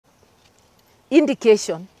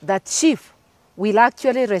indication that SHIF will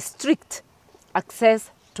actually restrict access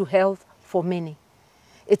to health for many.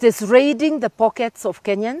 It is raiding the pockets of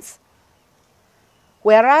Kenyans,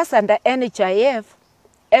 whereas under NHIF,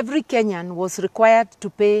 every Kenyan was required to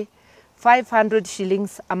pay 500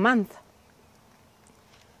 shillings a month.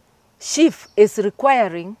 SHIF is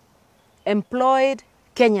requiring employed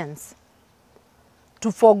Kenyans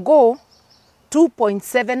to forego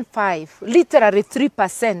 2.75, literally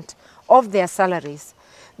 3% of their salaries.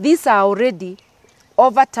 These are already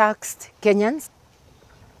overtaxed Kenyans,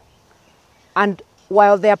 and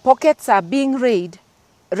while their pockets are being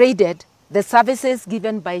raided, the services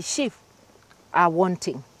given by SHIF are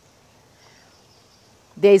wanting.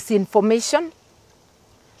 There is information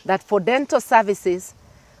that for dental services,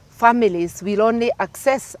 families will only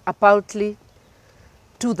access about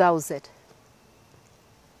 2,000.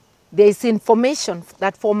 There is information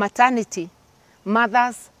that for maternity,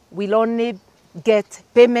 mothers will only get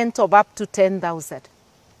payment of up to 10,000.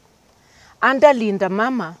 Under Linda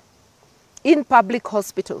Mama, in public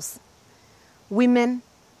hospitals, women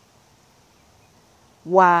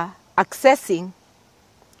were accessing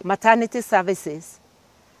maternity services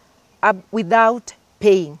without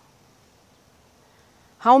paying.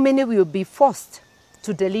 How many will be forced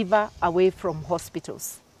to deliver away from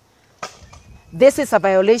hospitals? This is a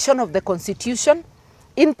violation of the Constitution,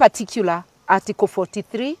 in particular Article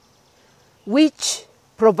 43, which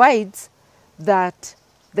provides that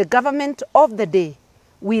the government of the day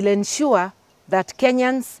will ensure that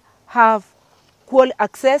Kenyans have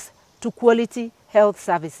access to quality health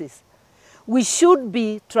services. We should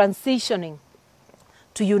be transitioning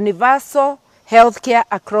to universal health care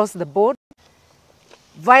across the board.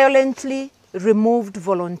 Violently removed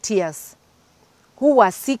volunteers who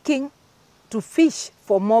were seeking to fish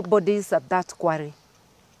for more bodies at that quarry.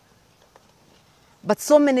 But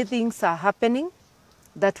so many things are happening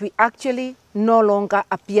that we actually no longer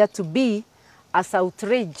appear to be as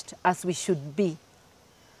outraged as we should be.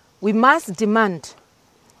 We must demand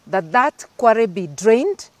that that quarry be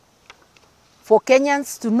drained for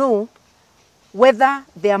Kenyans to know whether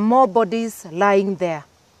there are more bodies lying there,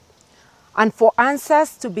 and for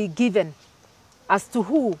answers to be given as to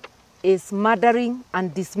who is murdering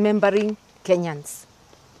and dismembering Kenyans.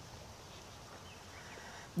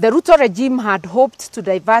 The Ruto regime had hoped to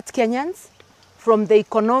divert Kenyans from the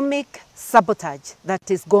economic sabotage that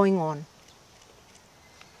is going on.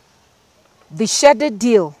 The shady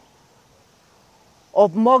deal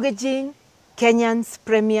of mortgaging Kenyan's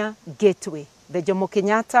premier gateway, the Jomo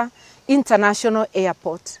Kenyatta International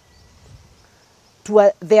Airport,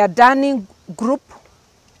 to the Adani Group,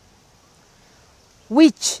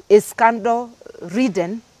 which is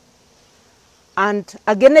scandal-ridden and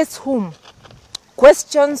against whom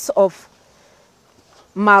questions of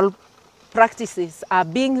malpractices are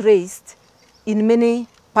being raised in many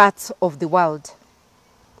parts of the world.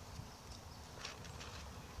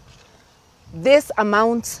 This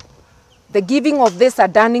amounts, the giving of this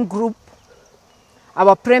Adani Group,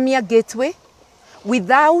 our premier gateway,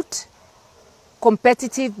 without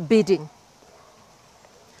competitive bidding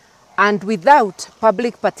and without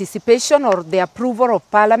public participation or the approval of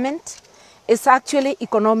Parliament, is actually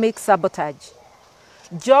economic sabotage.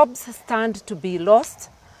 Jobs stand to be lost,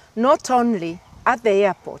 not only at the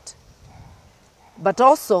airport, but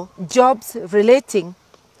also jobs relating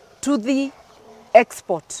to the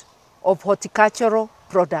export of horticultural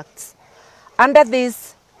products. Under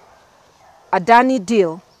this Adani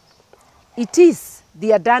deal, it is the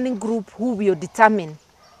Adani Group who will determine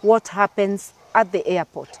what happens at the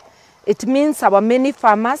airport. It means our many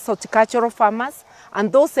farmers, horticultural farmers,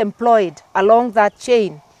 and those employed along that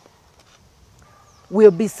chain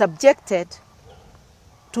will be subjected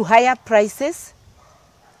to higher prices,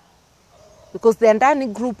 because the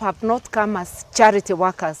Adani Group have not come as charity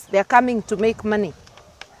workers. They are coming to make money.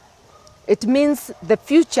 It means the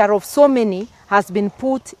future of so many has been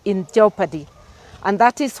put in jeopardy, and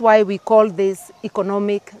that is why we call this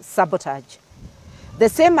economic sabotage. The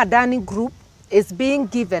same Adani Group is being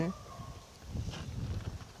given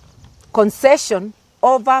concession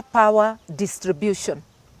over power distribution.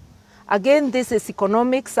 Again, this is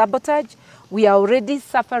economic sabotage. We are already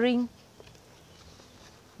suffering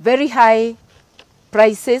very high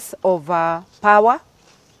prices of power.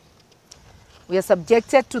 We are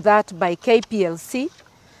subjected to that by KPLC.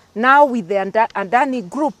 Now with the Adani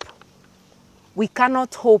Group, we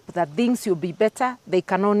cannot hope that things will be better. They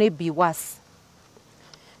can only be worse.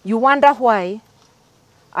 You wonder why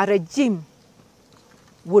a regime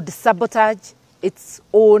would sabotage its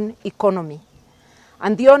own economy.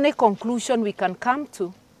 And the only conclusion we can come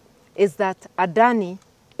to is that Adani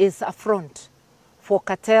is a front for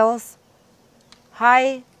cartels,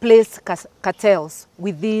 high-placed cartels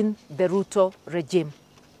within the Ruto regime.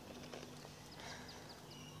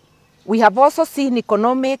 We have also seen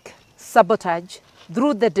economic sabotage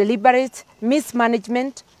through the deliberate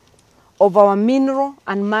mismanagement of our mineral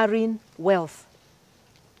and marine wealth.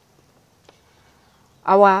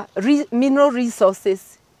 Our mineral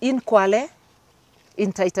resources in Kwale,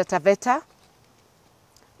 in Taita Taveta,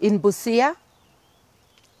 in Busia,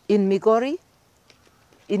 in Migori,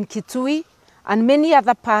 in Kitui, and many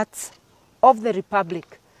other parts of the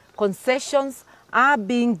Republic, concessions are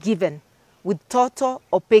being given with total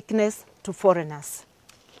opaqueness to foreigners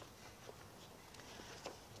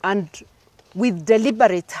and with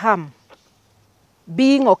deliberate harm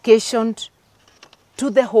being occasioned to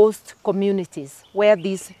the host communities where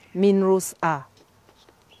these minerals are.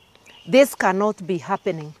 This cannot be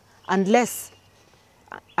happening unless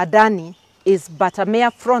Adani is but a mere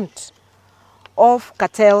front of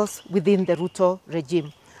cartels within the Ruto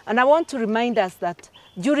regime. And I want to remind us that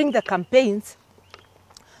during the campaigns,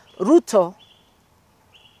 Ruto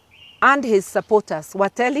and his supporters were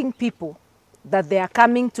telling people that they are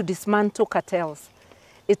coming to dismantle cartels.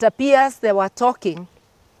 It appears they were talking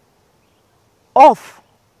of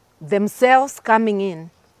themselves coming in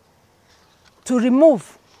to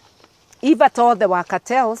remove, if at all there were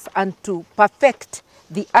cartels, and to perfect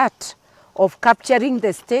the art of capturing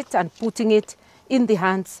the state and putting it in the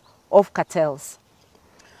hands of cartels.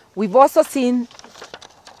 We've also seen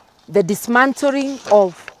the dismantling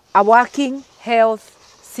of a working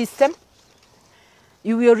health system.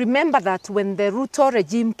 You will remember that when the Ruto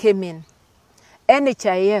regime came in,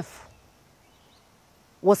 NHIF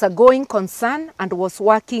was a going concern and was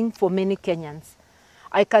working for many Kenyans.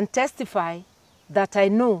 I can testify that I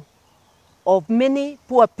know of many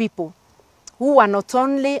poor people who were not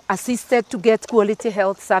only assisted to get quality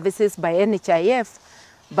health services by NHIF,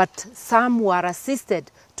 but some were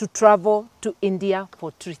assisted to travel to India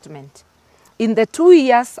for treatment. In the 2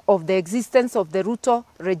 years of the existence of the Ruto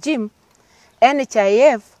regime,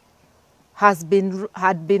 NHIF had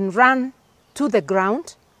been run to the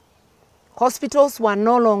ground. Hospitals were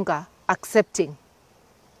no longer accepting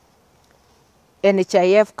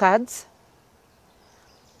NHIF cards,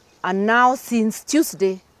 and now since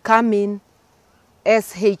Tuesday come in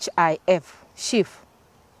SHIF, SHIF.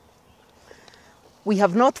 We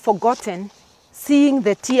have not forgotten seeing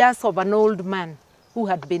the tears of an old man who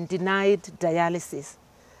had been denied dialysis.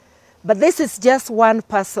 But this is just one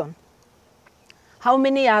person. How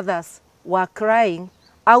many others were crying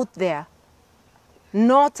out there,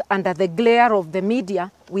 not under the glare of the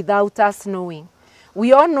media, without us knowing?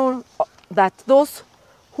 We all know that those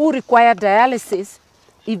who require dialysis,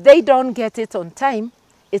 if they don't get it on time,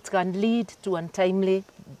 it can lead to untimely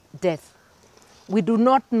death. We do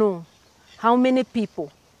not know how many people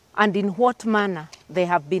and in what manner they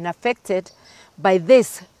have been affected by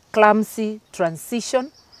this clumsy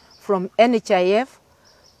transition from NHIF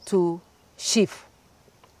to SHIF.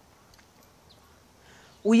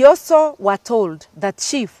 We also were told that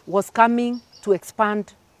SHIF was coming to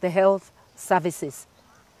expand the health services.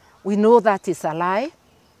 We know that is a lie.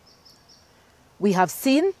 We have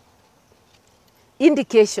seen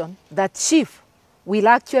indication that SHIF will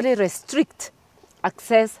actually restrict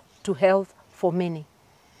access to health for many.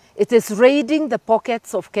 It is raiding the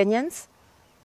pockets of Kenyans.